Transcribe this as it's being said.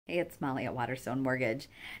Hey, it's Molly at Waterstone Mortgage.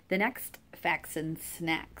 The next facts and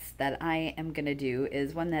snacks that I am going to do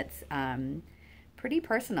is one that's pretty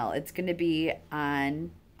personal. It's going to be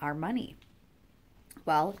on our money.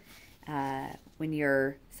 Well, when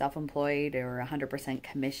you're self employed or 100%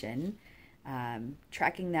 commission,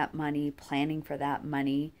 tracking that money, planning for that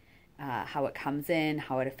money, how it comes in,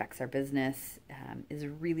 how it affects our business is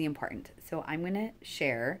really important. So, I'm going to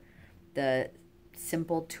share the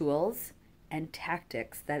simple tools and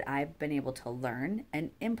tactics that I've been able to learn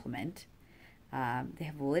and implement. They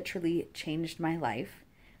have literally changed my life.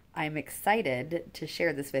 I'm excited to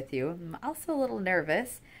share this with you. I'm also a little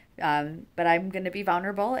nervous, but I'm going to be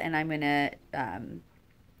vulnerable and I'm going to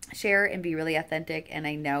share and be really authentic. And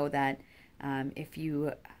I know that if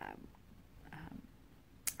you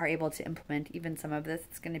are able to implement even some of this,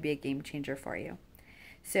 it's going to be a game changer for you.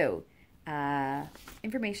 So,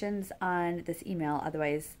 information's on this email.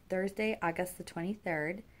 Otherwise, Thursday, August the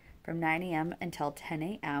 23rd from 9 a.m. until 10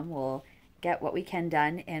 a.m. We'll get what we can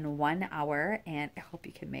done in 1 hour, and I hope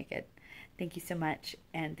you can make it. Thank you so much,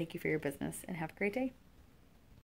 and thank you for your business, and have a great day.